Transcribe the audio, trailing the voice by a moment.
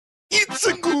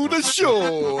Segura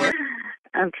Show.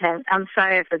 Okay, I'm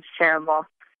sorry if it's terrible.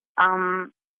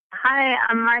 Hi,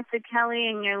 I'm Martha Kelly,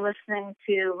 and you're listening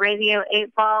to Radio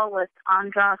 8 Ball with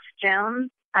Andros Jones.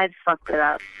 I fucked it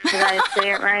up. Did I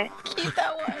say it right? Keep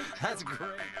that one. That's great.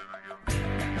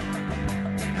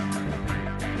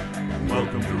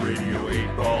 Welcome to Radio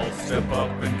 8 Ball. Step up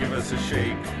and give us a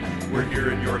shake. We're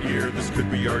here in your ear. This could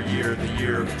be our year, the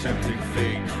year of tempting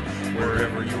fate.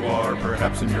 Wherever you are,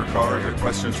 perhaps in your car, your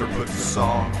questions are put to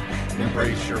song.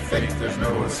 Embrace your faith, there's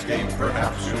no escape.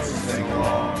 Perhaps you'll sing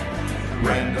along.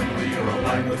 Randomly or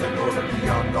aligned with an order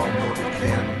beyond all mortal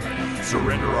ken.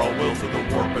 Surrender all will to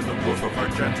the warp and the woof of our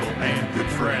gentle and good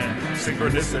friend.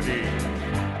 Synchronicity.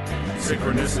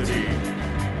 Synchronicity.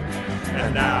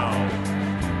 And now,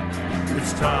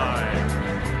 it's time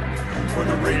for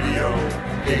the Radio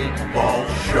 8 Ball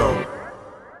Show.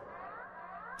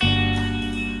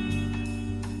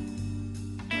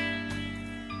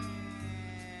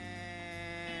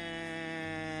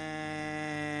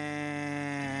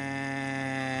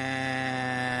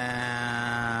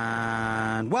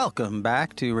 Welcome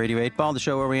back to Radio 8 Ball, the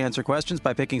show where we answer questions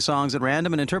by picking songs at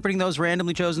random and interpreting those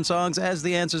randomly chosen songs as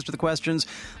the answers to the questions,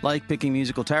 like picking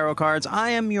musical tarot cards. I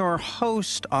am your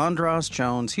host, Andros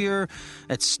Jones, here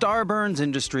at Starburns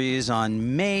Industries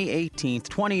on May 18th,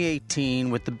 2018,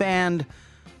 with the band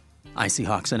Icy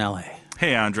Hawks in LA.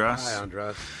 Hey, Andros. Hi,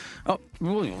 Andros. Oh,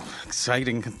 ooh,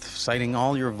 exciting!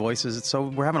 All your voices.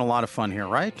 We're having a lot of fun here,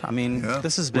 right? I mean, Yeah.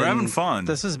 This has been We're having fun.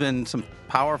 This has been some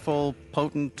powerful,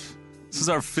 potent. This is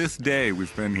our 5th day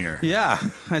we've been here. Yeah,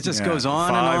 it just goes on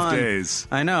and 5 on. days.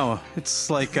 I know. It's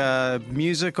like a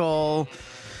musical.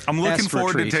 I'm looking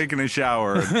forward retreat. to taking a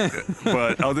shower,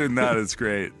 but other than that, it's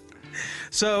great.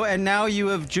 So, and now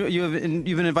you've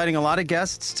been inviting a lot of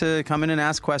guests to come in and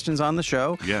ask questions on the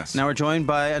show. Yes. Now we're joined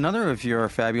by another of your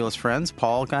fabulous friends,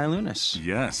 Paul Gailunas.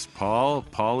 Yes,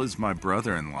 Paul is my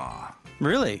brother-in-law.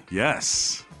 Really?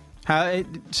 Yes. How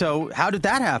did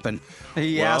that happen?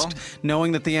 He asked,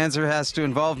 knowing that the answer has to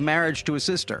involve marriage to a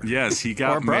sister. Yes, he Or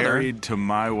got brother. married to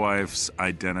my wife's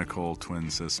identical twin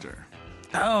sister.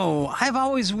 Oh, I've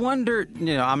always wondered. I'm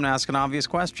going to ask an obvious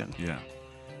question. Yeah.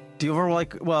 Do you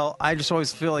ever I just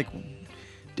always feel like,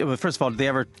 first of all, did they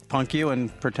ever punk you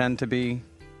and pretend to be?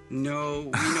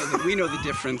 No, we know the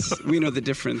difference. We know the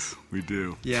difference. We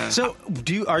do. Yeah. So,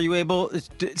 do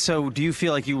you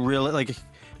feel like you really, like,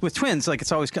 with twins, like,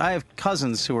 it's always, I have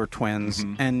cousins who are twins,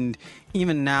 and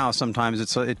even now, sometimes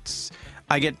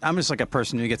I'm just like a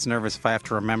person who gets nervous if I have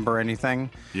to remember anything.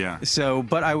 Yeah. So,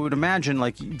 but I would imagine,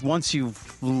 like, once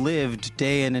you've lived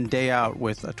day in and day out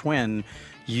with a twin,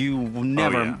 you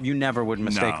never would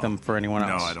mistake them for anyone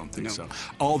else. No, I don't think so.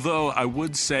 Although I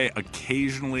would say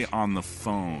occasionally on the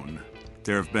phone,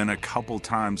 there have been a couple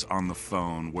times on the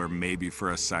phone where maybe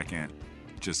for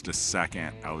just a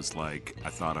second, I was like, I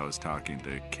thought I was talking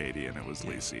to Katie and it was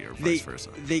Lacey, or vice versa.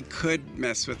 They could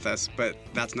mess with us, but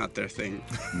that's not their thing.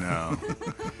 No.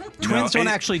 Twins don't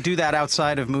actually do that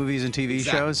outside of movies and TV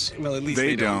shows. Well, at least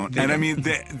They don't. They And I don't.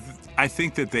 mean, I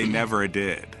think that they never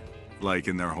did, like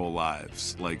in their whole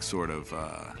lives, like sort of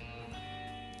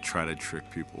try to trick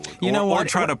people with, or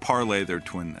try to parlay their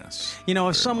twinness.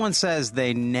 If someone says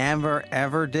they never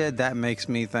ever did, that makes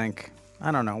me think, I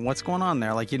don't know what's going on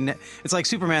there. Like it's like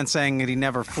Superman saying that he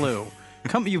never flew.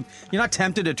 You're not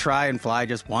tempted to try and fly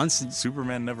just once.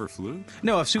 Superman never flew?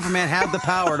 No, if Superman had the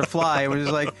power to fly, it was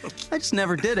like, I just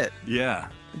never did it. Yeah.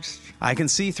 I can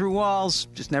see through walls,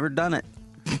 just never done it.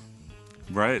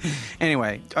 Right.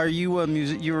 Anyway, are you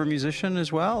you're a musician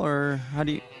as well, or how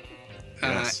do you?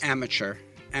 Yes. Amateur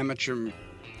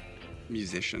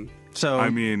musician. So I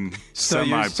mean, so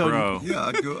you're- semi-pro. Yeah,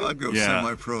 I'd go Yeah.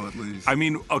 semi-pro at least. I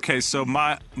mean, okay, so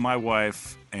my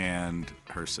wife and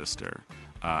her sister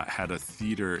had a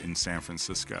theater in San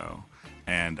Francisco,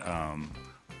 and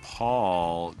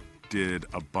Paul did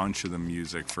a bunch of the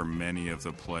music for many of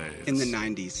the plays In the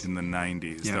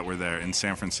 90s. Yeah. that were there in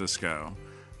San Francisco.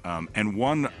 And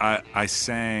one, I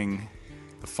sang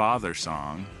the Father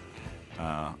song,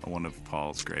 one of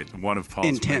Paul's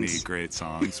Intense. many great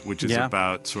songs, which is Yeah.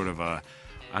 about sort of a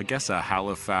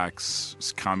Halifax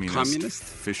communist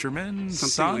fisherman Something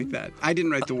song? like that. I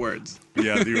didn't write the words.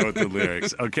 Yeah, you wrote the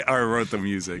lyrics. Okay, or wrote the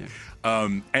music. Yeah.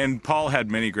 And Paul had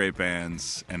many great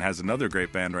bands and has another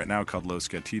great band right now called Los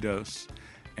Gatitos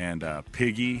and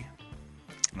Piggy.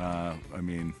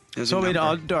 There's So a wait,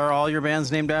 number. are all your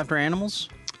bands named after animals?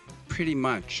 Pretty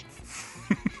much.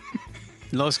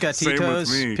 Los Same with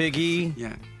Gatitos, me. Piggy.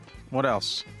 Yeah. What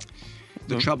else?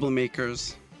 The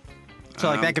Troublemakers. So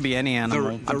like that could be any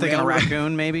animal. the I'm thinking a railroad-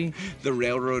 raccoon, maybe. The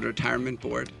Railroad Retirement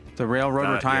Board. The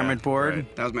Railroad Retirement Board.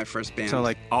 right. That was my first band. So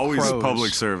like Always Crows.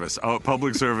 public service. Oh,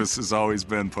 public service has always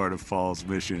been part of Paul's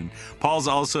mission. Paul's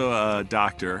also a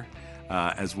doctor,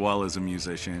 as well as a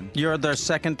musician. You're the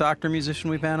second doctor musician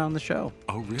we've had on the show.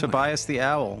 Oh, really? Tobias the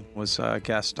Owl was a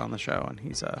guest on the show, and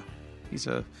he's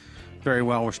a very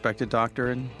well-respected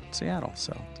doctor in Seattle.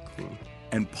 So cool.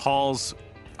 And Paul's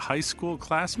high school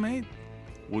classmate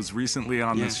was recently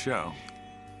on this show.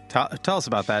 Tell us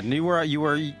about that. And you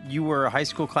were high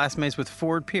school classmates with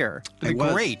Ford Pierre, the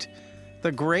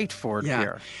great Ford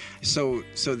Pierre. So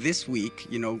this week,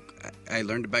 I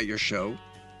learned about your show,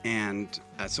 and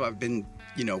so I've been,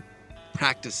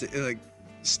 practicing,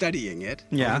 studying it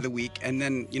over the week, and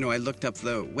then I looked up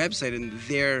the website, and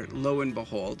there, lo and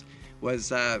behold,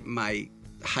 was my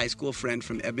high school friend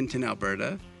from Edmonton,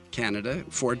 Alberta, Canada,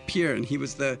 Ford Pierre, and he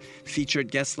was the featured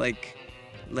guest like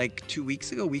 2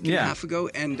 weeks ago, week and a half ago,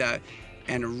 and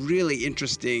really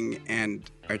interesting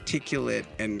and articulate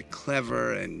and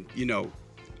clever and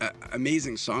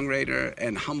amazing songwriter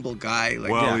and humble guy.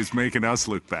 He's making us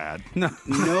look bad.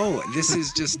 No, this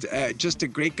is just a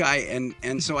great guy,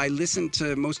 and so I listened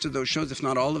to most of those shows, if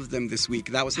not all of them, this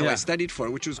week. That was how I studied for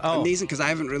it, which was amazing because I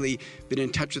haven't really been in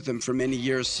touch with him for many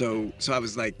years. So I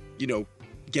was like,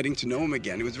 getting to know him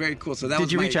again. It was very cool. So Did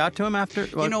you reach out to him after?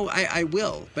 Well, I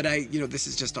will, but this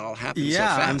is just all happening so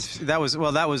fast.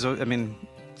 I mean,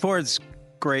 Ford's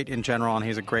great in general, and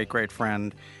he's a great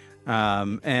friend,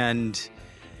 and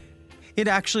it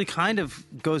actually kind of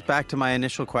goes back to my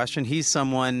initial question. He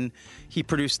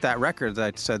produced that record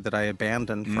that I said that I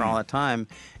abandoned for all that time,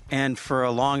 and for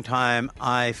a long time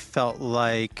I felt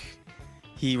like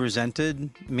he resented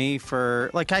me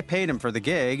for, I paid him for the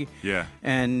gig,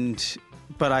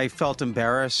 but I felt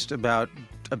embarrassed about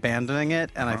abandoning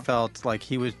it, and I felt like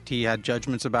he had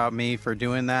judgments about me for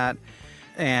doing that,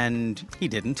 and he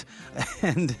didn't.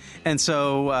 And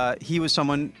so he was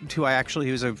someone who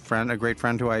he was a great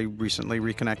friend who I recently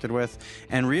reconnected with,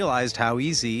 and realized how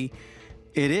easy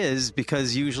it is,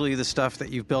 because usually the stuff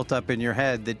that you've built up in your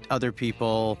head that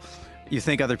you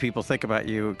think other people think about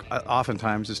you,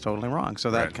 oftentimes is totally wrong. So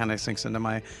that kind of sinks into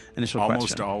my initial question.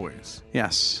 Almost always.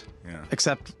 Yes. Yeah.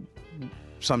 Except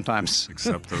sometimes.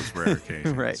 Except those rare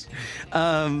occasions. Right.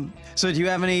 So do you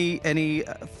have any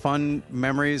fun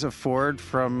memories of Ford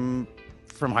from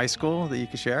high school that you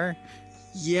could share?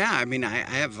 Yeah, I mean, I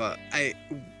have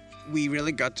we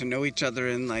really got to know each other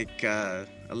in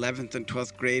 11th and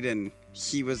 12th grade, and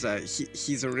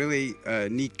he's a really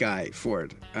neat guy,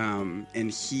 Ford, and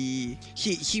he's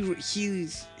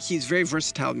very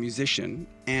versatile musician,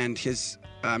 and his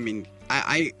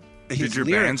Did your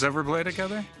bands ever play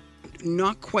together?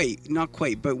 Not quite,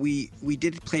 but we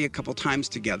did play a couple times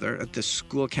together at the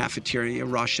school cafeteria,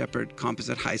 Ross Shepherd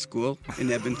Composite High School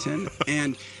in Edmonton,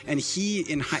 and he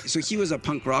he was a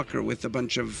punk rocker with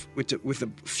a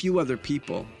few other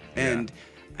people, and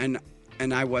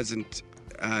I wasn't.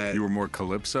 You were more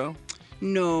calypso?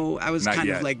 No, I was Not kind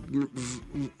yet. of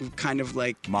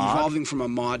like Mod? evolving from a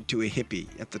mod to a hippie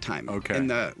at the time, Okay. in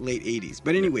the late '80s.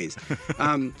 But anyways,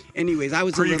 I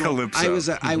was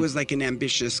Pre-calypso. I was like an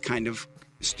ambitious kind of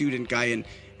student guy,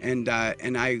 and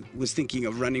I was thinking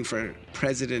of running for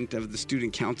president of the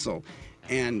student council,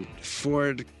 and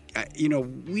Ford.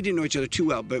 We didn't know each other too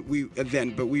well, but we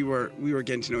were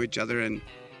getting to know each other, and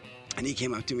he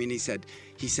came up to me and he said,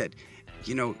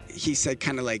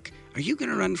 kind of like, "Are you going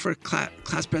to run for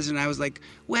class president?" I was like,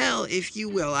 "Well, if you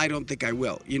will, I don't think I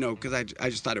will," because I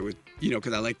just thought it was,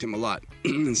 because I liked him a lot.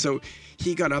 And so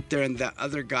he got up there, and the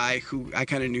other guy who I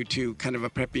kind of knew too, kind of a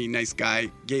preppy, nice guy,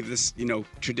 gave this,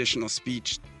 traditional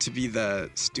speech to be the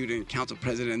student council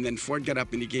president. And then Ford got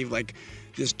up and he gave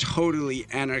this totally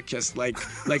anarchist,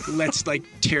 let's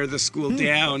tear the school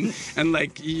down, and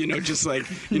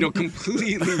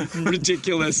completely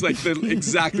ridiculous,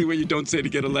 exactly what you don't say to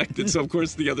get elected. So of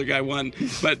course the other guy won,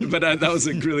 but that was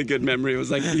a really good memory. It was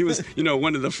he was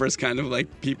one of the first kind of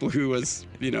people who was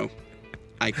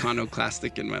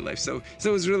iconoclastic in my life. So it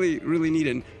was really, really neat.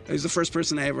 And he was the first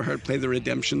person I ever heard play the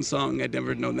Redemption song. I'd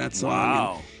never known that song.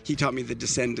 Wow. And he taught me the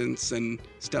Descendants and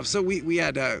stuff. So we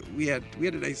had a good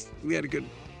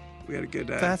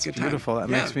That's good beautiful.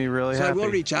 time. That makes me really happy. So I will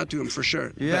reach out to him for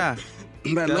sure. Yeah.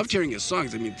 But I loved hearing his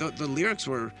songs. I mean, the lyrics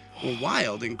were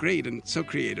wild and great and so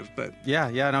creative. But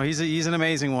no, he's an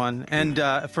amazing one. And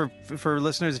for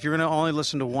listeners, if you're going to only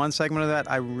listen to one segment of that,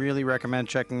 I really recommend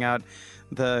checking out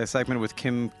the segment with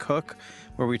Kim Cook,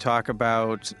 where we talk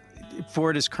about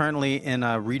Ford is currently in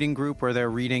a reading group where they're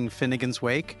reading Finnegan's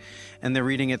Wake, and they're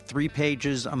reading it 3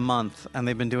 pages a month, and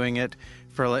they've been doing it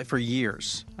for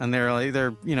years, and they're only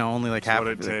half. What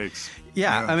it takes.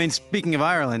 Yeah, I mean, speaking of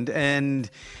Ireland, and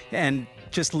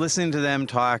just listening to them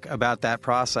talk about that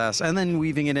process and then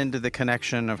weaving it into the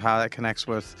connection of how that connects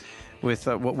with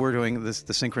what we're doing, the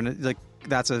synchronicity, like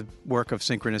that's a work of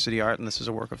synchronicity art, and this is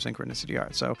a work of synchronicity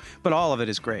art. So, but all of it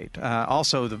is great.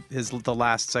 Also, the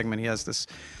last segment, he has this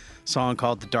song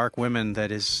called "The Dark Women"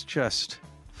 that is just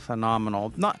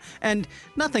phenomenal.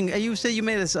 Nothing. You say you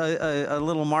made us a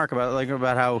little mark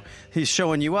about how he's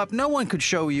showing you up. No one could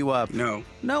show you up. No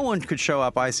one could show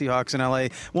up Icy Hawks in LA.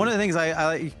 One of the things I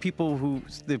like people who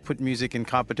they put music in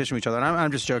competition with each other. And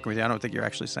I'm just joking with you. I don't think you're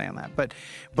actually saying that.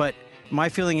 But my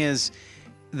feeling is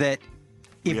that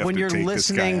when you're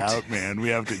listening, this guy out, man, we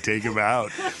have to take him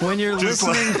out. When you're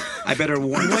listening, I better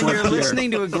warn. When you're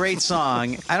listening to a great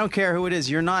song, I don't care who it is.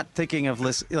 You're not thinking of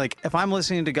like if I'm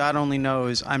listening to God Only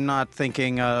Knows, I'm not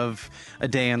thinking of A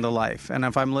Day in the Life. And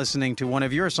if I'm listening to one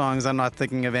of your songs, I'm not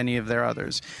thinking of any of their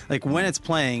others. Like when it's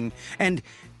playing, and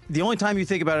the only time you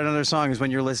think about another song is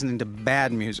when you're listening to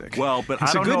bad music. Well, but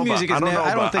I don't know music about,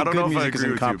 I don't think good if music is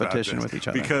in with competition with each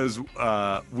other. Because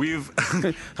we've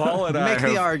Paul and I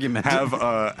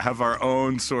have our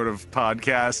own sort of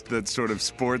podcast that's sort of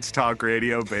sports talk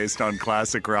radio based on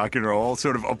classic rock and roll,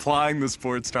 sort of applying the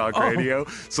sports talk radio.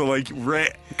 So like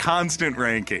constant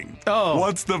ranking. Oh,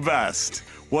 what's the best?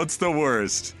 What's the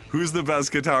worst? Who's the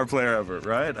best guitar player ever,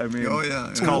 right? I mean,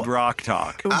 it's called Rock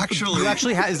Talk.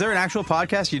 Actually, is there an actual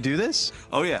podcast you do this?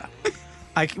 Oh, yeah.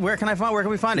 Where can we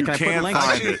find it? Can I put a link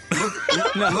on it?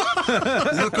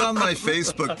 Look on my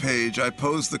Facebook page. I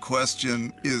posed the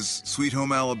question, is Sweet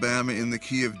Home Alabama in the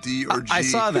key of D or G? I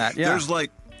saw that, yeah. There's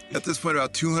at this point,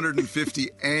 about 250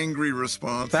 angry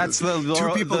responses. That's the two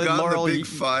people got Laurel, in a big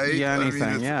fight. Yeah,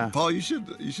 anything, yeah. Paul, you should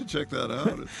check that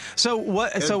out. So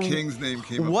what? Ed King's name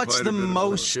came up what's quite the a bit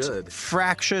most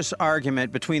fractious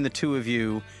argument between the two of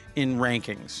you in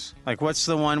rankings? Like, what's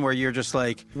the one where you're just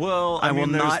like, well, I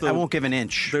won't give an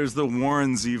inch. There's the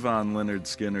Warren Zevon Leonard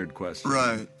Skinner question,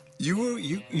 right?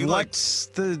 You what's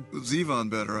the Zevon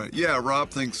better, right? Yeah,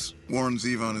 Rob thinks Warren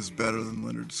Zevon is better than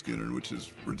Leonard Skinner, which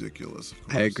is ridiculous. Of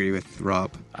course. I agree with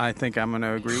Rob. I think I'm going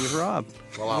to agree with Rob.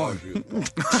 Well, I'll agree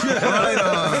with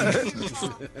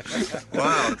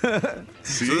Rob. Wow.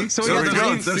 See? So there we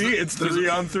go. See, it's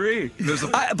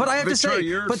 3-on-3. But I have to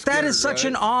say, but that is such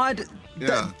an odd.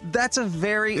 Yeah. That's a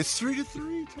very. It's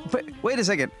 3-3. But wait a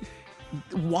second.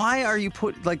 Why are you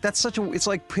that's such a, it's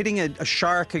like pitting a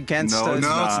shark against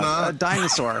a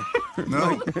dinosaur.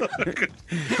 No.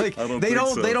 They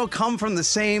don't come from the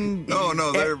same. No,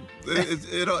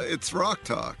 it's Rock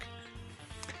Talk.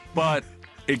 But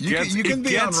you can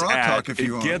be on Rock Talk if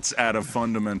you want. It gets at a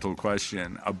fundamental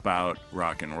question about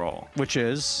rock and roll. Which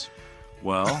is?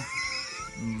 Well,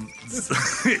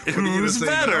 who's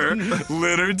better,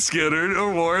 Leonard Skinner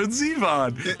or Warren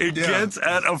Zevon? It gets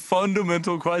at a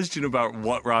fundamental question about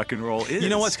what rock and roll is. You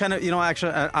know what's kind of,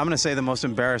 actually, I'm going to say the most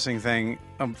embarrassing thing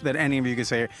that any of you could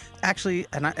say. Actually,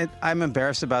 and I'm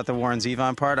embarrassed about the Warren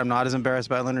Zevon part. I'm not as embarrassed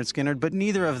about Leonard Skinner, but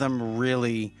neither of them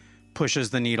really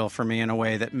pushes the needle for me in a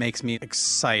way that makes me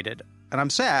excited. And I'm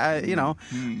sad,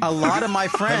 a lot of my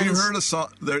friends. Have you heard a song?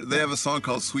 They have a song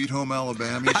called "Sweet Home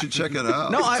Alabama." You should check it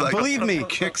out. No, believe me,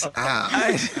 kicks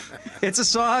ass. It's a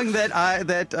song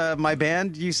that my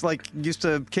band used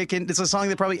to kick in. It's a song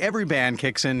that probably every band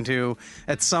kicks into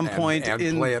at some point.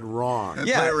 And play it wrong. And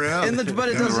play it wrong. But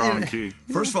it doesn't. Wrong key.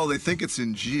 First of all, they think it's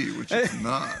in G, which it's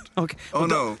not. Okay. Oh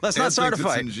no. Let's not start a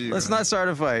fight. Let's not start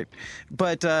a fight.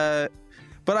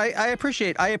 But I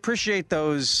appreciate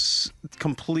those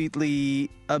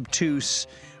completely obtuse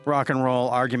rock and roll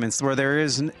arguments where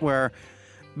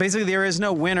basically there is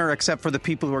no winner except for the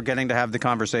people who are getting to have the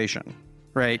conversation,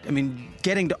 right? I mean,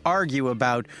 getting to argue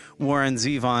about Warren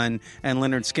Zevon and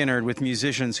Leonard Skinner with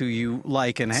musicians who you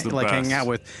like and hanging out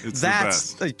with.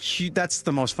 That's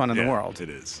the most fun in the world. It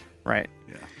is. Right.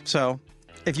 Yeah. So.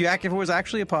 If it was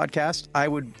actually a podcast, I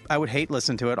would hate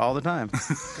listen to it all the time.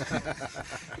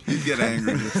 You'd get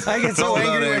angry. I get so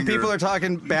angry when people are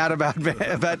talking bad about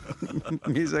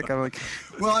music. I'm like,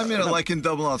 well, I mean, like in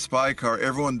Double On Spy Car,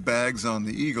 everyone bags on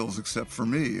the Eagles except for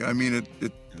me. I mean,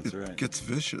 it gets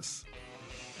vicious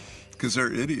because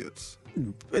they're idiots.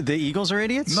 The Eagles are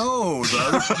idiots? No,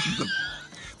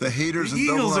 the haters in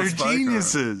Double On Spy Car.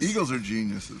 Eagles are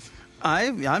geniuses.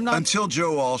 I'm not until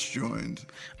Joe Walsh joined.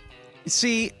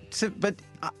 See, but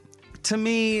to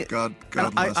me, God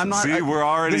bless I'm not. See, we're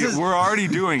already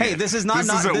doing it. Hey, this is not.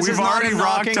 We've already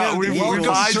Rock Talk. We've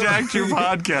hijacked your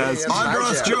podcast.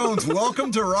 Andras Jones,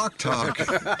 welcome to Rock Talk.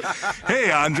 Hey,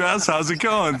 Andras, how's it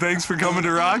going? Thanks for coming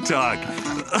to Rock Talk.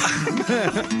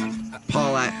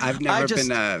 Paul, I've never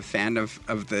been a fan of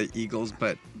the Eagles,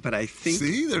 but I think...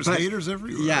 See, there's haters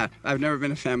everywhere. Yeah, I've never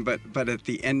been a fan, but at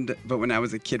the end, but when I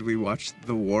was a kid, we watched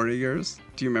The Warriors.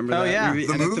 Do you remember that movie?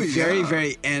 The movie,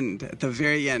 at the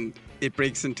very end, it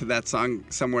breaks into that song,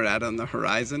 Somewhere Out on the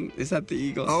Horizon. Is that the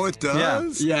Eagles? Oh, it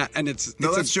does? Yeah, and it's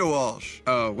that's Joe Walsh.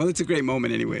 Oh, well, it's a great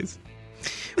moment anyways.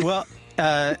 Well,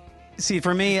 see,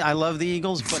 for me, I love the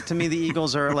Eagles, but to me, the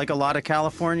Eagles are like a lot of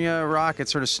California rock.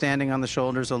 It's sort of standing on the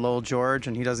shoulders of Lowell George,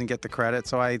 and he doesn't get the credit.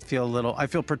 So I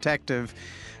feel protective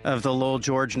of the Lowell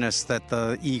George-ness that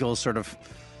the Eagles sort of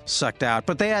sucked out.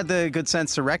 But they had the good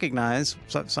sense to recognize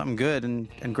something good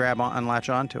and grab on and latch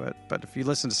onto it. But if you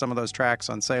listen to some of those tracks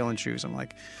on Sailing Shoes, I'm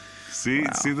like, see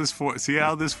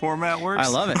how this format works? I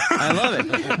love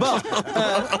it. Well,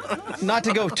 not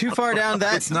to go too far down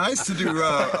that. It's nice to do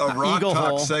a rock Eagle talk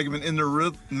hole. segment in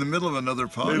the middle of another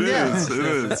podcast.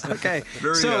 It is. Okay.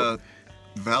 Very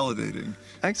validating.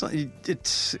 Excellent.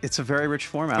 It's a very rich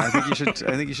format. I think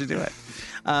you should do it.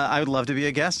 I would love to be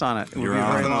a guest on it. It would be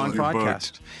a very long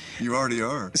podcast. You already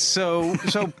are. So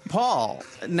Paul,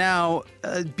 now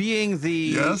being the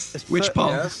yes, which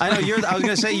Paul? Yes. I know I was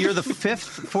going to say you're the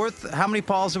fourth. How many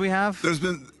Pauls do we have?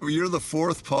 You're the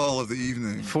fourth Paul of the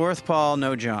evening. Fourth Paul,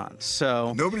 no John.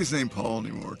 So nobody's named Paul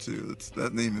anymore. Too.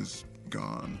 That name is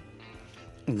gone.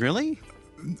 Really?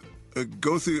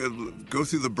 Go through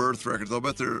the birth records. I'll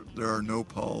bet there are no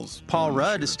Pauls. Paul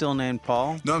Rudd is still named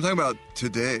Paul. No, I'm talking about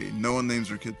today. No one names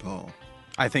their kid Paul.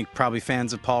 I think probably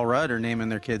fans of Paul Rudd are naming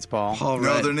their kids Paul.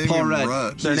 No, they're naming him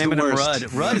Rudd. They're naming him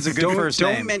Rudd. Rudd is a good first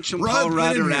name. Don't mention Paul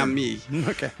Rudd around me.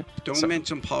 Okay. Don't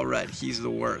mention Paul Rudd. He's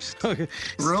the worst. Okay.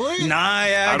 Really?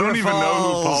 Niagara I don't even know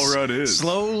who Paul Rudd is.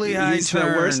 Slowly He's the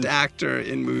worst actor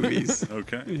in movies.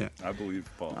 Okay. Yeah. I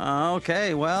believe Paul.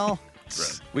 Okay, well...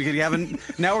 Right. We could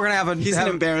have now we're gonna have a. He's an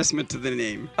embarrassment to the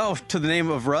name. Oh, to the name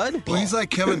of Rudd? Well, he's like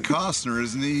Kevin Costner,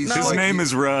 isn't he? His name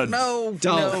is Rudd. No,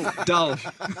 dull.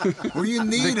 Well, you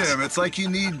need him. It's like you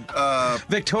need.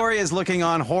 Victoria's looking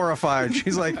on horrified.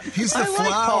 She's like, he's the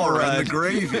flour and the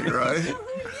gravy, right?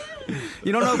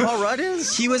 You don't know who Paul Rudd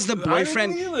is? He was the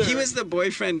boyfriend. He was the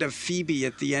boyfriend of Phoebe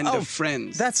at the end of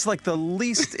Friends. That's like the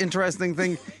least interesting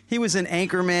thing. He was an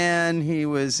Anchorman. He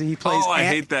plays. I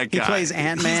hate that guy. He plays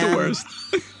Ant-Man. He's the worst.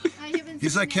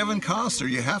 He's like Kevin Costner.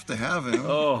 You have to have him.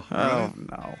 Oh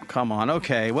no! Come on.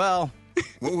 Okay. Well.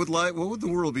 What would the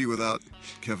world be without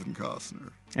Kevin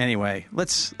Costner? Anyway,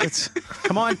 let's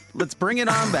come on. Let's bring it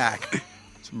on back.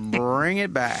 Let's bring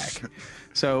it back.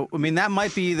 So, I mean, that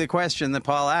might be the question that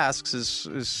Paul asks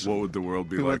is what would the world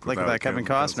be like without Kevin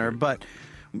Costner? But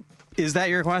is that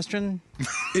your question?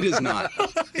 It is not.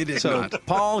 It is not. So,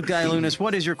 Paul Gailunas,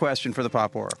 what is your question for the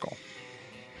Pop Oracle?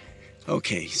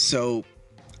 Okay, so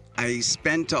I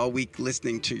spent all week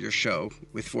listening to your show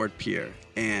with Fort Pierre,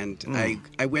 and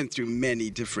I went through many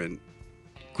different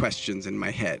questions in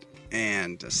my head.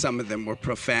 And some of them were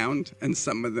profound, and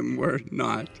some of them were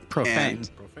not. Profane.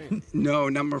 No,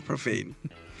 none were profane.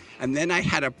 And then I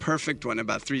had a perfect one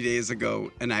about 3 days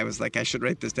ago, and I was like, I should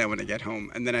write this down when I get home.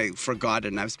 And then I forgot it,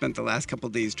 and I've spent the last couple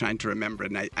of days trying to remember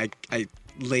it. And I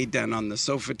laid down on the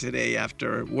sofa today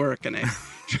after work, and I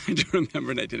tried to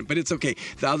remember, and I didn't. But it's okay.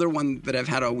 The other one that I've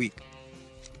had all week,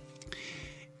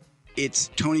 it's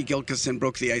Tony Gilkison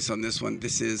broke the ice on this one.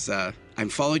 This is, I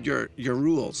followed your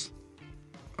rules.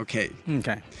 Okay.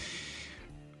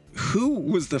 Who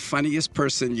was the funniest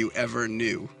person you ever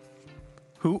knew?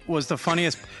 Who was the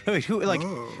funniest?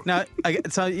 Now?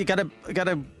 So you gotta.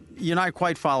 You're not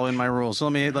quite following my rules. So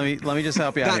let me just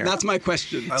help you out here. That's my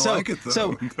question. I like it though.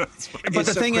 So, but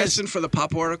it's the thing a question for the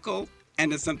Pop Oracle,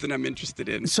 and it's something I'm interested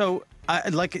in. So,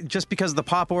 just because the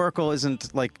Pop Oracle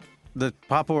isn't like the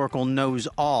Pop Oracle knows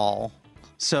all,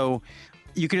 so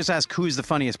you could just ask who's the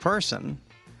funniest person.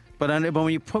 But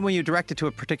when you direct it to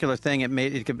a particular thing, it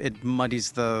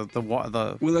muddies the. Well,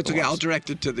 that's okay. I'll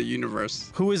direct it to the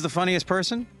universe. Who is the funniest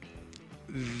person?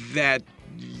 That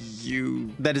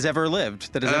has ever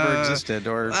lived, that has ever existed,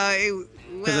 or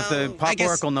because if the Pop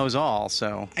Oracle knows all,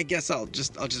 so I guess I'll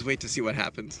just wait to see what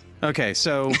happens. Okay,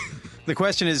 so the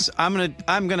question is, I'm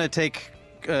gonna take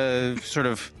sort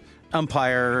of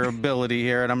umpire ability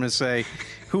here, and I'm gonna say,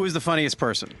 who is the funniest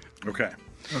person? Okay.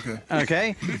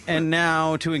 And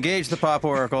now to engage the Pop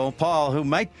Oracle, Paul, who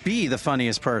might be the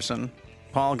funniest person,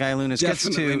 Paul Gailunas gets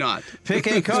to not. Pick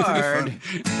a card,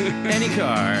 any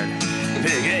card.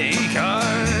 Pick a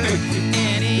card,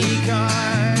 any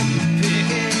card. Pick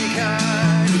a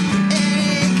card,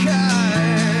 any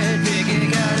card. Pick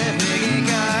a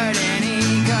card,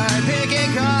 any card. Pick a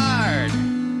card.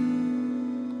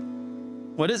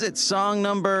 What is it? Song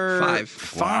number 5.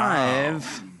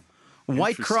 5.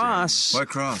 White Cross. White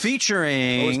Cross.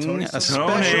 Featuring a special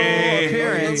Tony.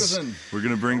 appearance We're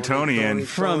going to bring Tony in.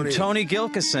 from Tony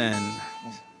Gilkison.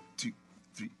 1, 2,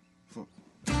 3, 4.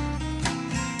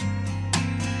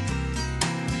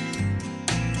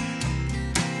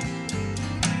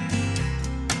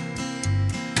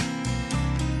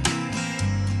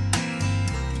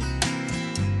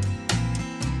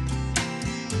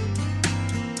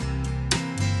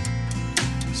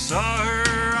 Saw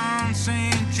her on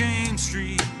St. James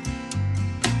Street.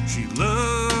 She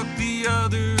looked the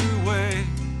other way.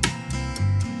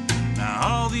 Now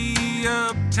all the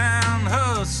uptown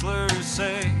hustlers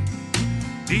say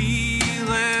deal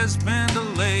has been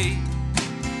delayed.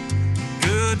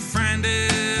 Good friend,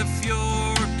 if you're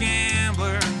a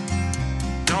gambler,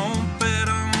 don't bet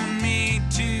on me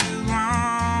too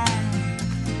long.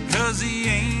 'Cause the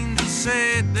angels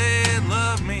said they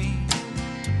love me,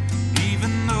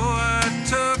 even though I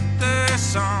took their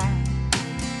song.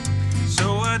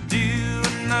 So I do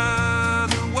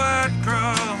another White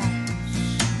Cross.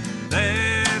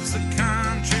 That's the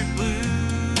country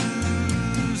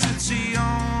blues. It's the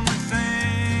only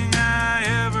thing I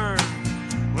ever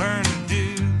learned to do.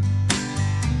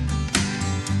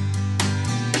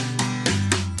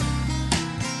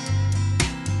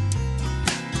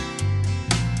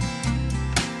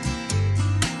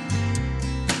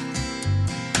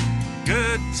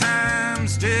 Good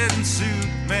times didn't suit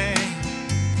me.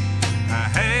 I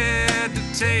had to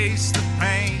taste the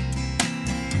pain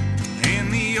in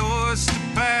the Oyster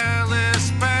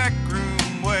Palace back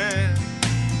room where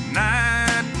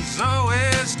night was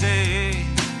always day.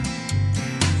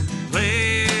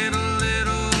 Played a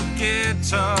little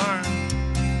guitar,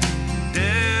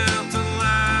 dealt a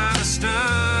lot of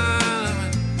stuff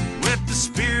with the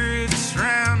spirits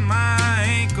round my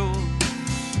ankles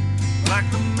like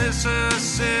the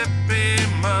Mississippi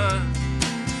mud.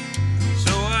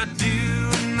 So I do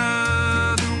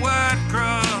another White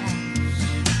Cross.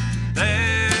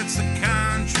 That's the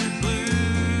country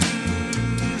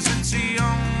blues. It's the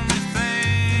only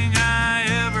thing I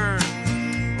ever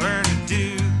learned to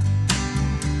do.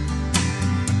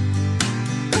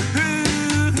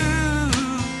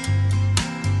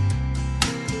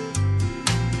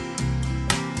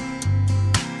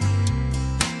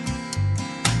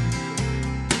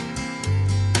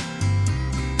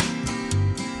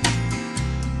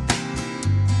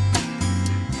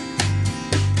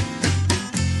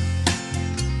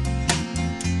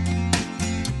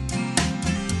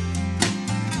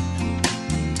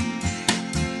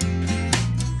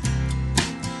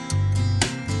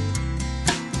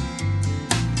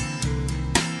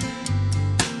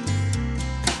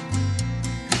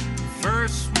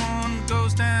 First one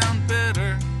goes down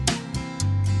bitter,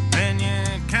 then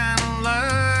you kinda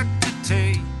like the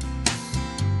taste.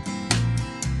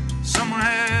 Someone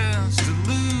has to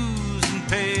lose and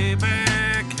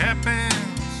payback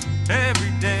happens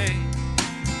every day.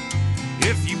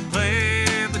 If you play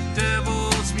the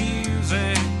devil's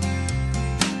music,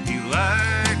 he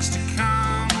likes to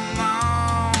come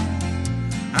along.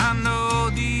 I know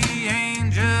the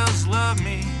angels love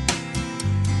me,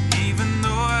 even though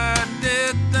I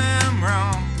did them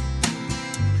wrong.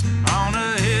 On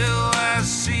a hill I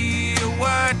see a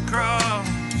White Cross.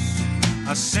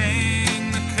 I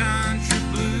sing the country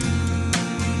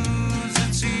blues.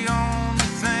 It's the only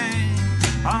thing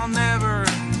I'll never,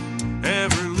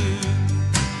 ever lose.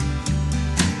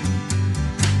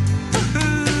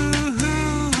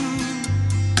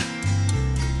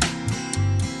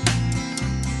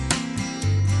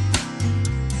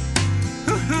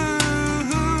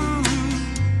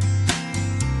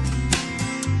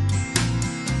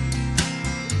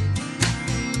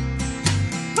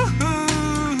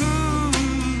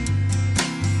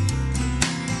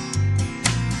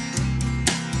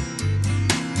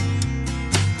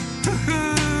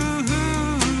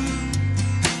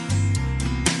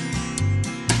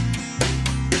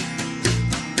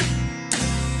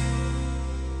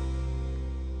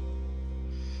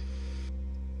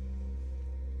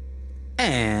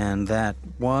 And that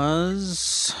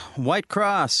was White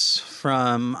Cross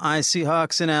from I See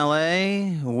Hawks in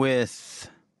L.A. with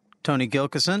Tony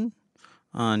Gilkison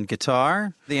on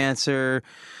guitar. The answer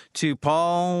to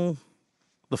Paul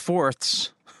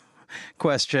IV's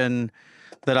question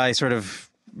that I sort of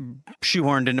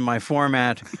shoehorned into my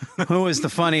format, who is the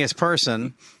funniest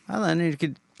person? Well, then you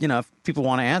could, if people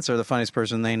want to answer the funniest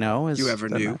person they know is you ever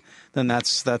knew, then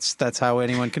that's how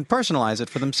anyone can personalize it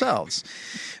for themselves.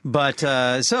 But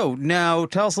so now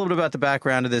tell us a little bit about the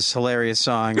background of this hilarious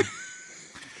song.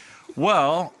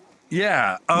 Well,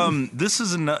 yeah,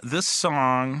 this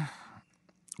song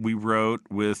we wrote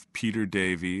with Peter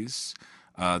Davies,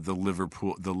 the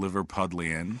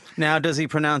Liverpudlian. Now, does he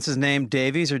pronounce his name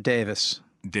Davies or Davis?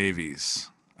 Davies,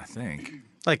 I think.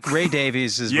 Like Ray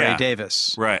Davies is Ray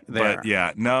Davis. Right. There.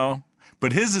 But no.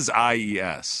 But his is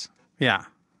IES. Yeah.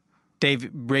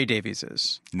 Ray Davies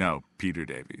is. No, Peter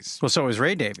Davies. Well, so is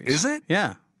Ray Davies. Is it?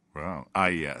 Yeah. Wow.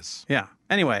 IES. Yeah.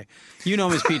 Anyway, you know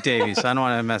him as Pete Davies. I don't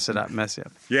want to mess you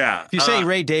up. Yeah. If you say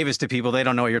Ray Davis to people, they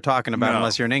don't know what you're talking about No.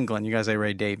 unless you're in England. You guys say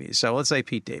Ray Davies. So let's say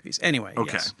Pete Davies. Anyway.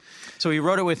 Okay. Yes. So we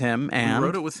wrote it with him, and We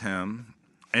wrote it with him,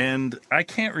 and I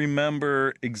can't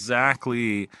remember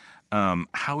exactly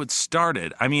how it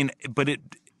started. I mean, but it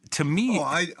to me. Oh,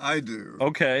 I do.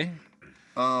 Okay.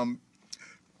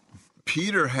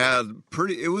 Peter had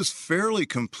it was fairly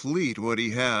complete what he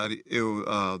had,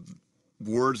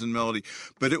 words and melody,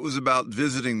 but it was about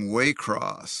visiting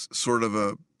Waycross, sort of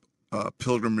a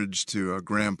pilgrimage to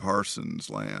Graham Parsons'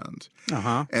 land.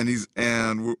 Uh-huh.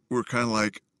 And we're kind of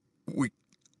like, we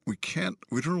don't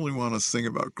really want to sing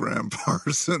about Graham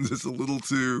Parsons. It's a little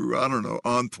too, I don't know,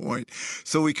 on point.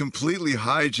 So we completely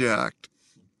hijacked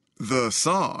the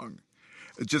song.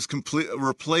 It just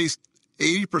replaced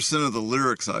 80% of the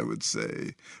lyrics, I would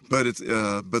say, but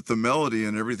the melody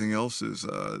and everything else is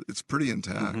it's pretty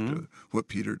intact. What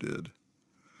Peter did.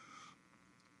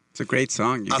 It's a great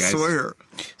song, you guys. I swear.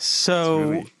 So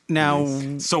really now,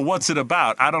 nice. So what's it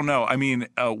about? I don't know. I mean,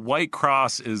 White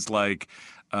Cross is like.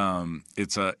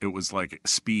 It was like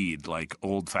speed, like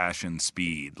old-fashioned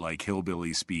speed, like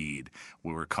hillbilly speed.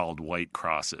 We were called White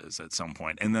Crosses at some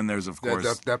point. And then there's, of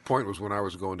course... That point was when I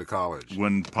was going to college.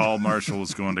 When Paul Marshall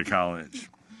was going to college.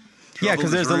 yeah,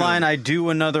 because there's the line, I do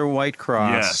another White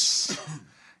Cross.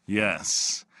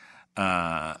 Yes.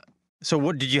 So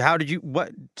what do you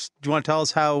want to tell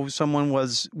us how someone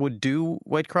would do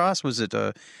White Cross? Was it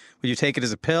would you take it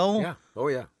as a pill? Yeah. Oh,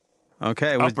 yeah.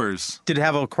 Okay. Uppers. Did it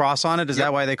have a cross on it? Is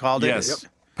that why they called it? Yes.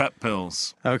 Yep. Pep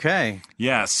pills. Okay.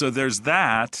 Yeah, so there's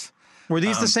that. Were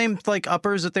these the same like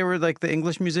uppers that they were like the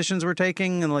English musicians were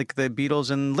taking and like the Beatles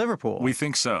in Liverpool? We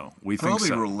think so. Probably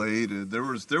related. There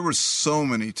were so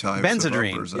many types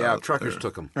Benzedrine. of uppers Yeah, out truckers there.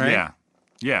 took them. Right?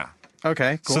 Yeah.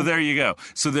 Okay, cool. So there you go.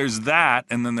 So there's that,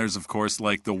 and then there's, of course,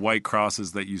 like the white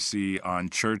crosses that you see on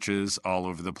churches all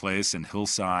over the place and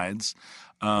hillsides.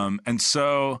 And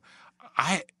so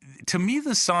to me,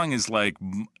 the song is like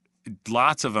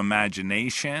lots of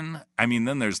imagination. I mean,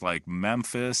 then there's like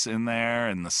Memphis in there,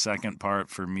 and the second part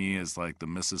for me is like the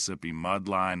Mississippi mud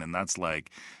line, and that's like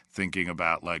thinking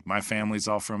about like my family's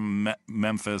all from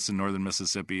Memphis in northern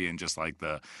Mississippi, and just like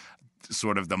the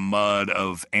sort of the mud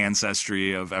of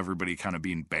ancestry of everybody kind of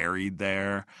being buried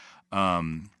there.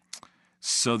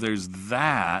 So there's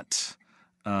that.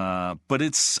 But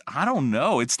I don't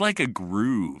know. It's like a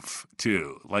groove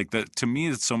too. Like to me,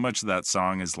 it's so much of that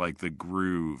song is like the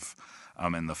groove,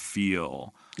 and the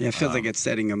feel. Yeah, it feels like it's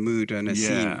setting a mood and a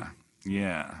scene.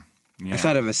 Yeah. I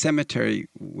thought of a cemetery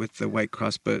with the white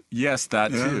cross, but yes,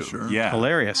 that too. Sure. Yeah,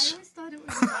 hilarious. I always thought it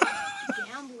was like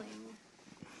gambling.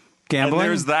 Gambling? And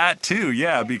there's that too.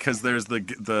 Yeah, because there's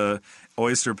the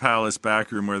Oyster Palace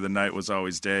back room where the night was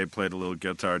always day, played a little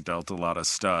guitar, dealt a lot of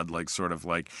stud, like sort of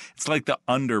like it's like the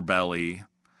underbelly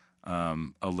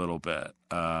a little bit,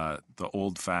 the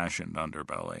old-fashioned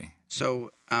underbelly. so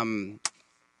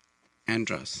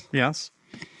Andros. Yes.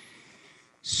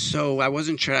 So I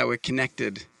wasn't sure how it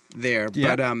connected there,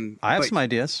 Yeah. but I have some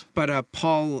ideas. But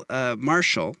Paul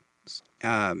Marshall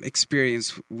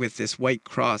experience with this white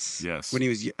cross Yes. when he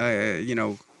was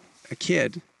a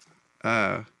kid.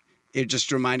 It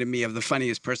just reminded me of the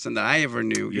funniest person that I ever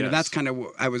knew. You know, Yes. that's kind of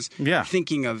what I was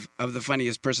thinking of the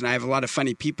funniest person. I have a lot of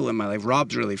funny people in my life.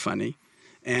 Rob's really funny.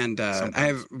 And I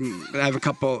have a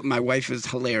couple. My wife is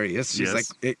hilarious. She's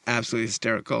Yes. like absolutely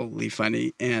hysterically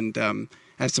funny. And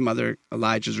I have some other.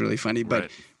 Elijah's really funny. But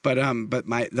Right. but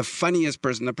the funniest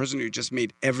person, the person who just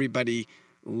made everybody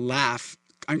laugh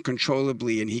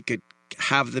uncontrollably, and he could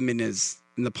have them in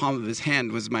the palm of his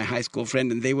hand, was my high school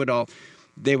friend. And they would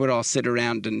all sit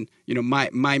around, and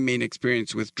my main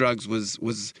experience with drugs was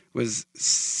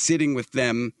sitting with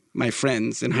them, my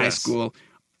friends in high Yes. school.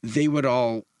 They would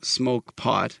all smoke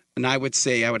pot, and I would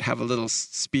have a little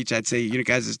speech. I'd say,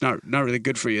 guys, it's not really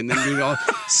good for you. And then we'd all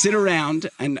sit around,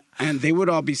 and they would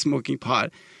all be smoking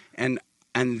pot, and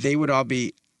they would all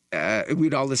be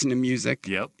we'd all listen to music.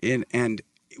 Yep. And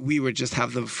we would just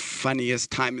have the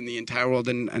funniest time in the entire world.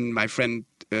 And my friend,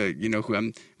 who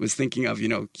I was thinking of,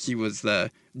 he was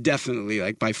definitely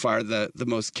like by far the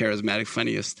most charismatic,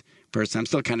 funniest person. I'm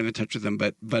still kind of in touch with him,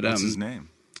 but What's his name?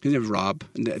 His name was Rob,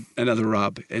 another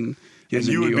Rob, and he was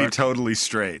in you New would York. be totally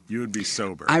straight. You would be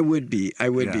sober. I would be,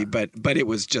 but it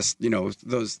was just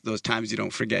those times you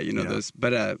don't forget, those.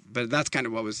 But that's kind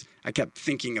of what was. I kept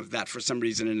thinking of that for some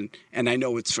reason, and I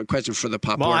know it's a question for the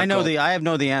pop. Well, article. I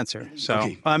know the answer. So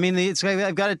Okay. I mean,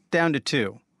 I've got it down to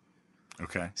 2.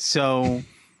 Okay. So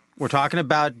we're talking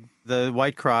about the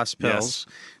White Cross pills,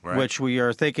 Yes. Right. which we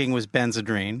are thinking was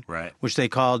Benzedrine, Right. which they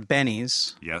called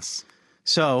Benny's. Yes.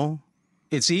 So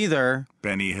it's either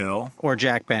Benny Hill. or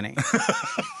Jack Benny.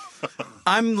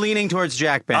 I'm leaning towards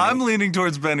Jack Benny. I'm leaning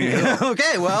towards Benny Hill.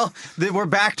 Okay, well, we're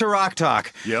back to Rock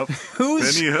Talk. Yep.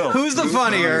 Who's Benny Hill. Who's the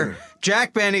funnier,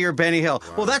 Jack Benny or Benny Hill?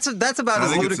 Wow. Well, that's about I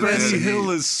as think it's ludicrous. Benny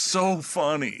Hill is so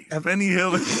funny. Benny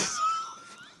Hill is.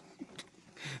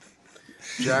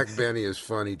 Jack Benny is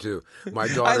funny too. My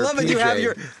daughter. I love it. PJ, You have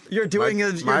you're doing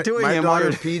my him. daughter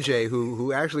PJ,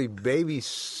 who actually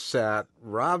babysat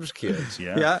Rob's kids.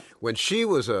 Yeah. When she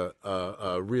was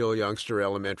a real youngster,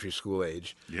 elementary school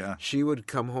age. Yeah. She would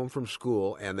come home from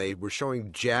school and they were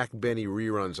showing Jack Benny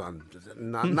reruns on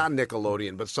not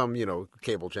Nickelodeon, but some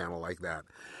cable channel like that.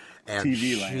 And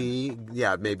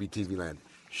maybe TV Land.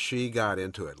 She got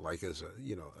into it like as a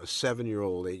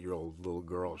 7-year-old, 8-year-old little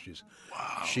girl.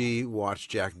 She watched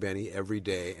Jack Benny every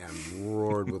day and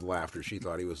roared with laughter. She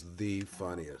thought he was the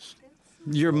funniest.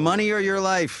 Your money or your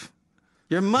life?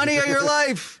 Your money or your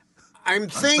life? I'm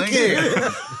thinking.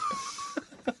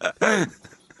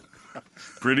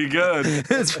 Pretty good.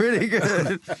 It's pretty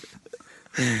good.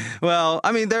 Well,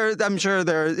 I mean, Benny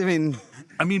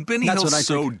That's Hill's what I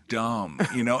so think. dumb,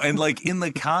 and like in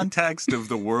the context of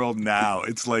the world now,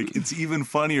 it's like it's even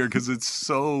funnier because it's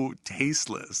so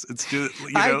tasteless. It's just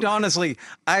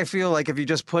I feel like if you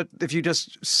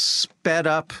just sped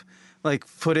up like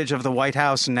footage of the White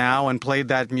House now and played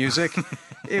that music,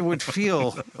 it would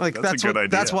feel like That's a good idea.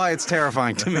 That's why it's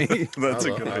terrifying to me. That's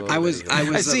a good idea.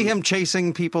 I see him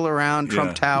chasing people around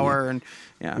Trump Tower and.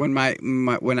 Yeah. When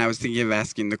when I was thinking of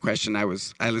asking the question, I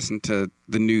listened to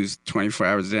the news 24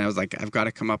 hours a day. I was like, I've got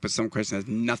to come up with some question that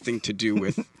has nothing to do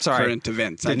with current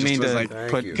events. Didn't mean to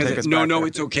put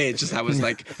it's okay. It's just I was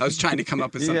trying to come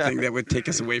up with something that would take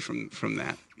us away from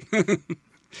that. Did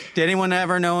anyone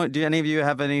ever know? Do any of you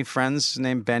have any friends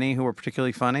named Benny who were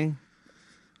particularly funny?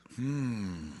 Do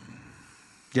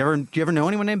you ever know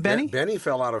anyone named Benny? Benny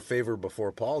fell out of favor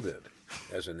before Paul did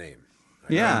as a name.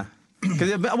 Yeah.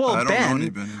 Well, I don't know any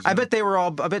Bennies, I bet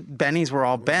Bennies were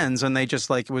all Bens, and they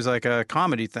just it was like a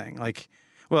comedy thing.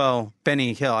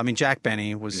 Benny Hill. I mean, Jack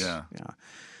Benny was. Yeah.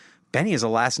 Benny is a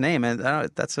last name, and I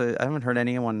haven't heard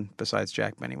anyone besides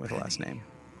Jack Benny with a last name.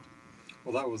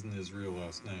 Well, that wasn't his real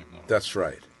last name, though. That's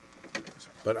right.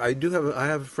 But I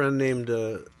have a friend named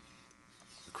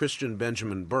Christian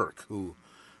Benjamin Burke who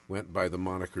went by the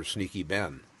moniker Sneaky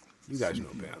Ben. You guys know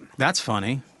Ben. That's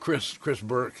funny. Chris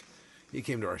Burke. He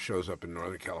came to our shows up in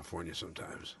Northern California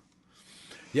sometimes.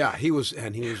 Yeah, he was a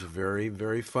very,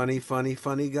 very funny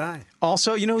guy.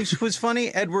 Also, who was funny?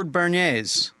 Edward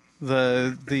Bernays,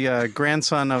 the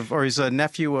grandson of, or he's a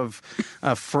nephew of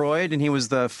Freud, and he was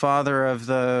the father of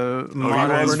the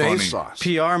modern Bernays sauce.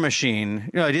 PR machine.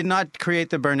 I did not create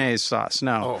the Bernays sauce.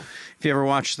 No. Oh. If you ever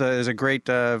watched there's a great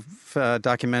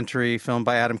documentary film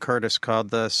by Adam Curtis called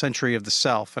The Century of the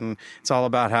Self, and it's all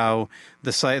about how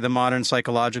the modern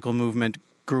psychological movement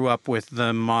grew up with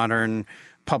the modern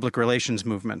public relations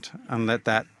movement, and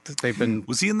that they've been.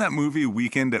 Was he in that movie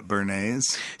Weekend at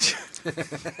Bernays?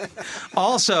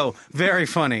 Also very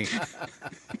funny.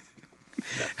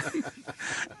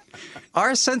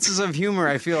 Our senses of humor,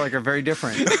 I feel like, are very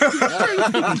different.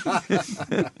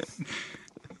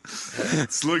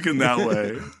 It's looking that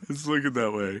way.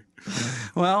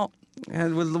 Well,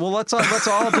 let's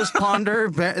all just ponder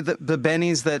the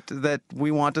Bennies that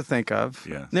we want to think of.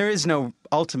 Yeah. There is no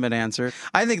ultimate answer.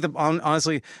 I think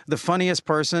honestly, the funniest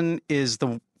person is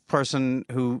the person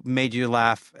who made you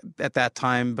laugh at that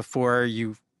time before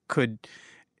you could.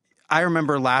 I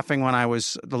remember laughing when I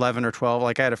was 11 or 12.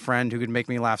 Like I had a friend who could make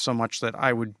me laugh so much that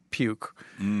I would puke,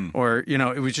 or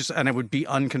it was just, and it would be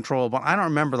uncontrollable. I don't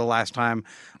remember the last time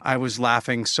I was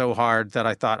laughing so hard that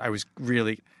I thought I was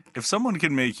really. If someone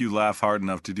can make you laugh hard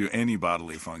enough to do any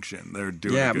bodily function, they're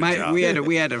doing a good job.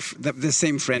 We had the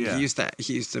same friend. Yeah.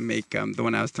 He used to make the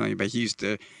one I was telling you about. He used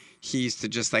to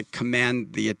just like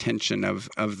command the attention of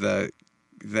the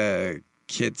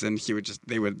kids, and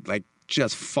they would like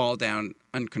just fall down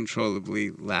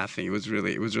uncontrollably laughing. It was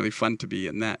really fun to be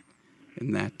in that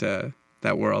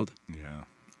world. Yeah,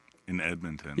 in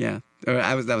Edmonton. Yeah,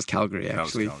 that was Calgary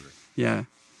actually. That was Calgary. Yeah.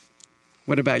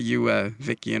 What about you,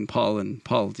 Vicky and Paul? And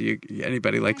Paul, do you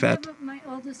anybody like that? My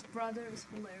oldest brother is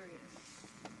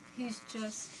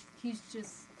hilarious. He's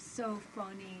just so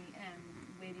funny and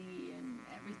witty, and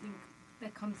everything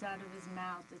that comes out of his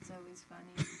mouth, it's always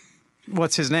funny.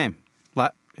 What's his name?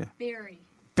 Barry.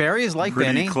 Barry is like Pretty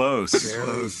Benny. Close.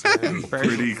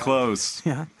 Pretty close.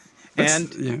 Yeah.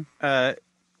 And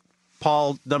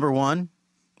Paul number one,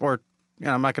 or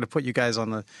I'm not going to put you guys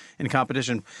in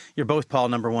competition. You're both Paul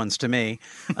number ones to me.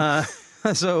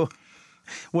 So,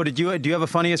 do you have a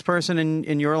funniest person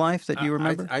in your life that you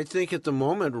remember? I think at the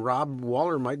moment Rob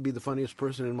Waller might be the funniest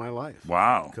person in my life.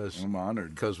 Wow, I'm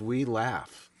honored because we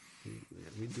laugh.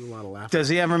 We do a lot of laughing. Does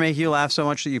he ever make you laugh so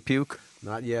much that you puke?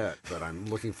 Not yet, but I'm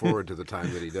looking forward to the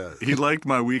time that he does. He liked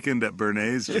my weekend at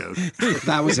Bernays joke.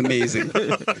 That was amazing.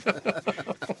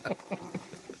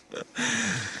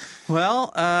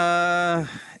 Well,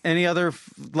 any other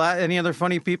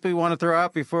funny people you want to throw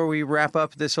out before we wrap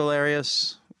up this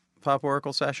hilarious Pop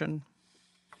Oracle session?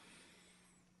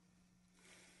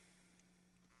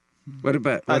 What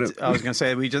about? I was going to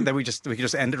say we could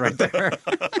just end it right there.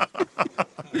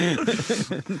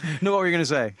 No, what were you going to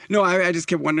say? No, I just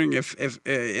kept wondering if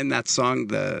in that song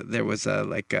there was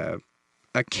a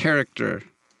character,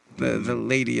 the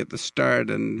lady at the start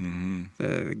and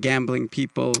the gambling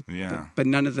people. Yeah. But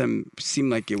none of them seemed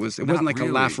like it wasn't like really.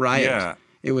 a laugh riot. Yeah.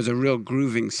 It was a real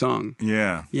grooving song.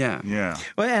 Yeah. Yeah. Yeah.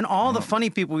 Well, and all the funny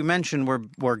people we mentioned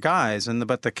were guys,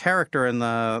 but the character in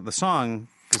the song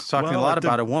is talking a lot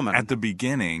about a woman. At the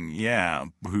beginning, yeah,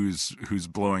 who's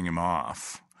blowing him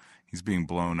off. He's being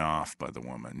blown off by the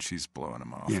woman. She's blowing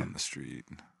him off on the street.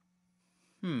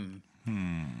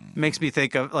 Makes me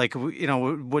think of,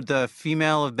 would the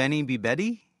female of Benny be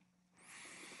Betty?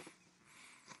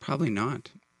 Probably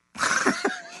not.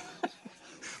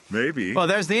 Maybe. Well,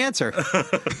 there's the answer.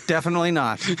 Definitely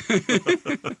not.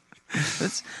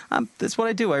 That's what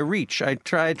I do. I reach. I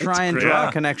try and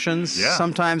draw connections. Yeah.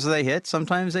 Sometimes they hit.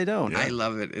 Sometimes they don't. Yeah. I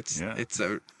love it. It's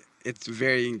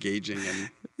very engaging and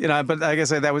but like I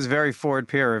said, that was very Ford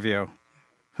peer review.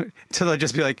 Till I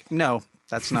just be like, no,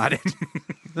 that's not it.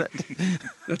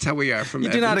 That's how we are from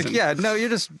Edmonton.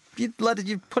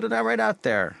 You put it out right out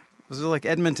there. This is like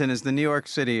Edmonton is the New York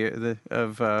City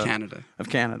of Canada. Of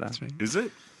Canada. That's right. Is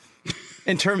it?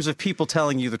 In terms of people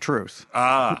telling you the truth.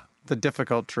 The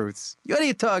difficult truths. What are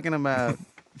you talking about?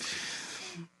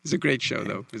 It's a great show,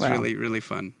 though. It's really, really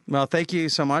fun. Well, thank you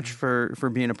so much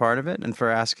for being a part of it and for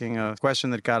asking a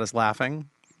question that got us laughing.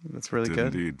 That's really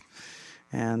good. Indeed.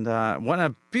 And what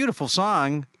a beautiful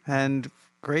song, and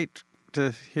great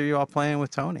to hear you all playing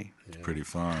with Tony. It's pretty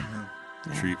fun.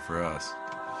 Treat for us.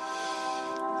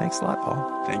 Thanks a lot,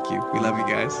 Paul. Thank you. We love you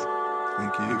guys.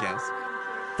 Thank you. Guys.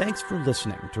 Thanks for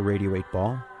listening to Radio 8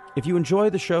 Ball. If you enjoy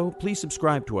the show, please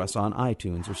subscribe to us on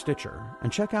iTunes or Stitcher,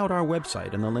 and check out our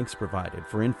website and the links provided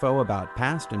for info about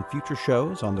past and future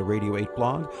shows on the Radio 8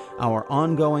 blog, our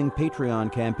ongoing Patreon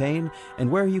campaign,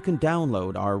 and where you can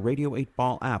download our Radio 8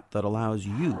 Ball app that allows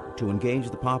you to engage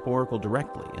the Pop Oracle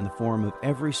directly in the form of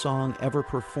every song ever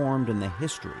performed in the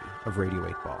history of Radio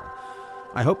 8 Ball.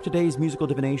 I hope today's musical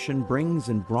divination brings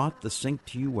and brought the sync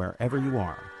to you wherever you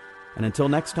are. And until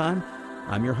next time,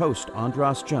 I'm your host,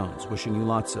 Andras Jones, wishing you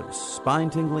lots of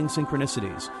spine-tingling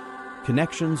synchronicities,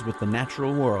 connections with the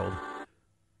natural world,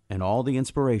 and all the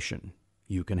inspiration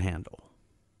you can handle.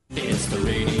 It's the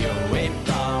Radio 8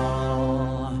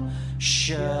 Ball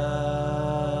Show.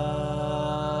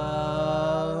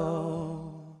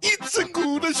 It's a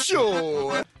good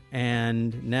show.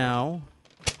 And now,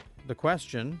 the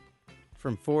question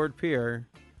from Ford Peer: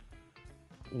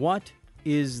 what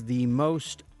is the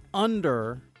most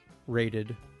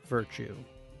underrated virtue?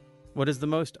 What is the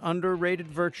most underrated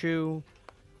virtue?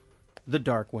 The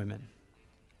dark women.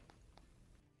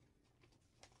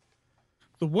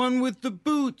 The one with the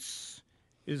boots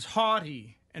is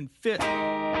haughty and fit.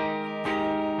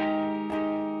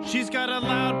 She's got a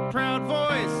loud, proud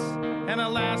voice and a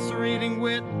lacerating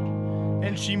wit.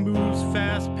 And she moves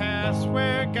fast past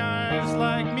where guys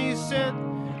like me sit,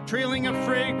 trailing a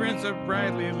fragrance of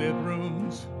brightly lit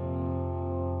rooms.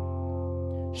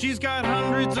 She's got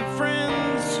hundreds of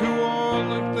friends who all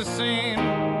look the same.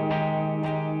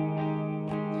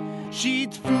 She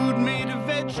eats food made of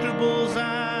vegetables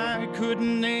I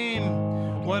couldn't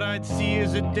name. What I'd see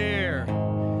is a dare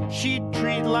she'd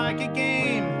treat like a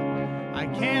game. I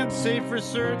can't say for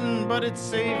certain, but it's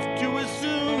safe to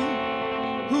assume.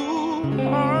 Who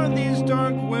are these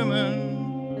dark women?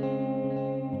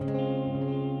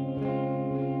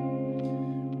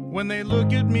 When they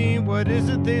look at me, what is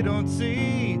it they don't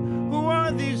see? Who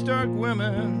are these dark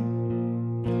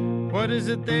women? What is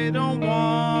it they don't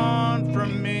want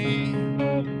from me?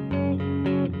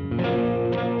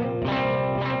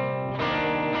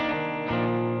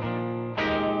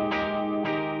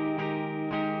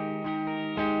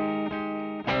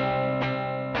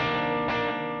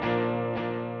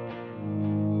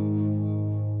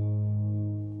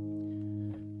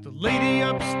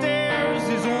 upstairs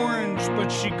is orange,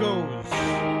 but she goes.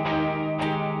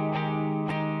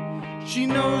 She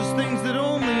knows things that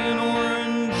only an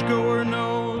orange goer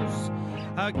knows.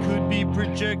 I could be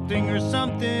projecting or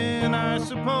something, I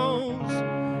suppose,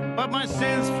 but my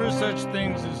sense for such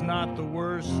things is not the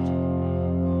worst.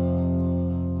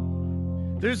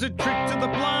 There's a trick to the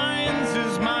blinds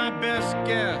is my best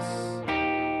guess,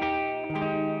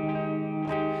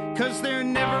 'cause they're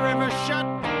never ever shut,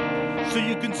 so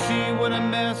you can see what a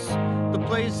mess the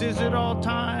place is at all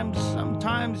times.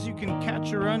 Sometimes you can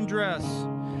catch her undress.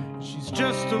 She's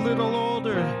just a little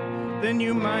older than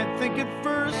you might think at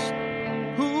first.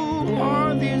 Who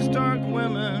are these dark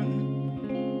women?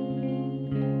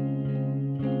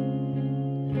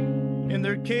 In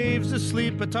their caves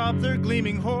asleep atop their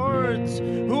gleaming hordes.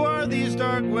 Who are these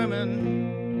dark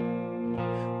women?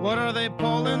 What are they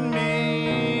pulling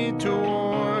me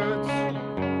towards?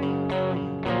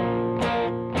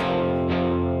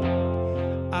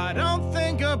 I don't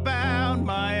think about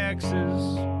my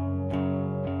exes.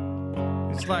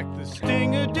 It's like the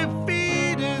sting of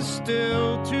defeat is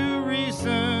still too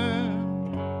recent.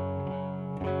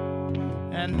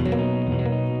 And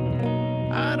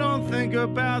I don't think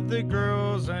about the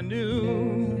girls I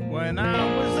knew when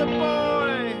I was a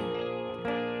boy.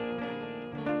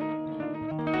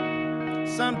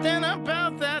 Something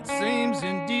about that seems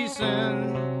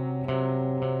indecent.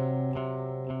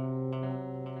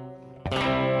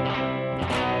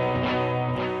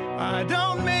 I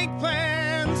don't make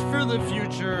plans for the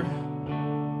future.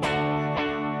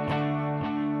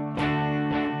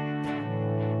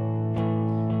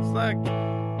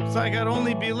 It's like I'd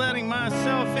only be letting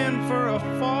myself in for a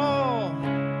fall.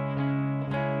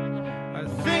 I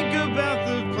think about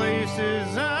the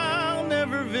places I'll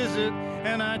never visit,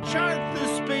 and I chart the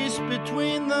space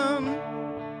between them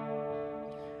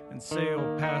and sail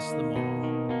past them all.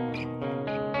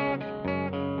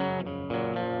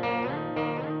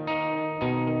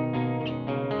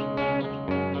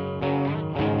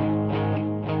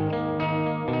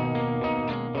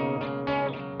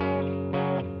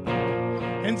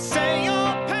 And say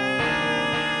you'll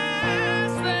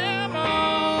pass them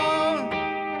on.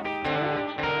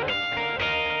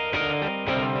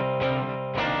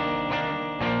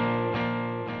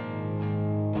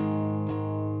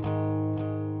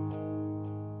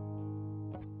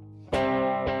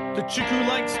 The chick who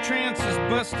likes trance is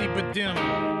busty but dim.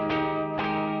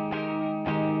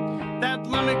 That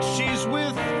lummox she's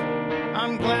with,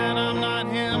 I'm glad I'm not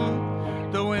him.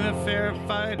 Though in a fair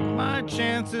fight, my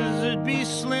chances would be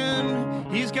slim.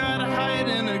 He's got a height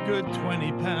and a good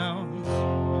 20 pounds.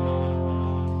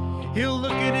 He'll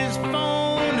look at his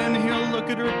phone and he'll look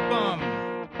at her bum.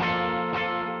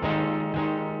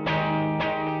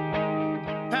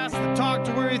 Pass the talk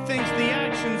to where he thinks the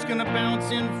action's gonna bounce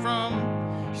in from.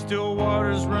 Still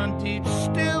waters run deep,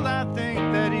 still I think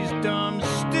that he's dumb.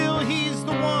 Still he's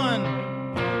the one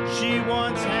she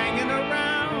wants hanging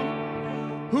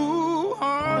around. Who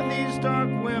are these dark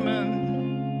women?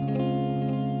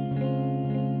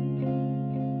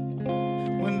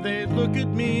 When they look at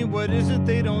me, what is it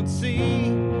they don't see?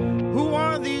 Who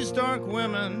are these dark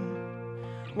women?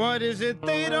 What is it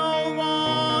they don't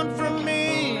want from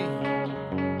me?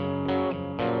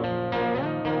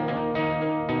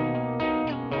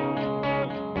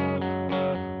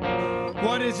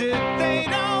 What is it they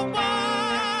don't want?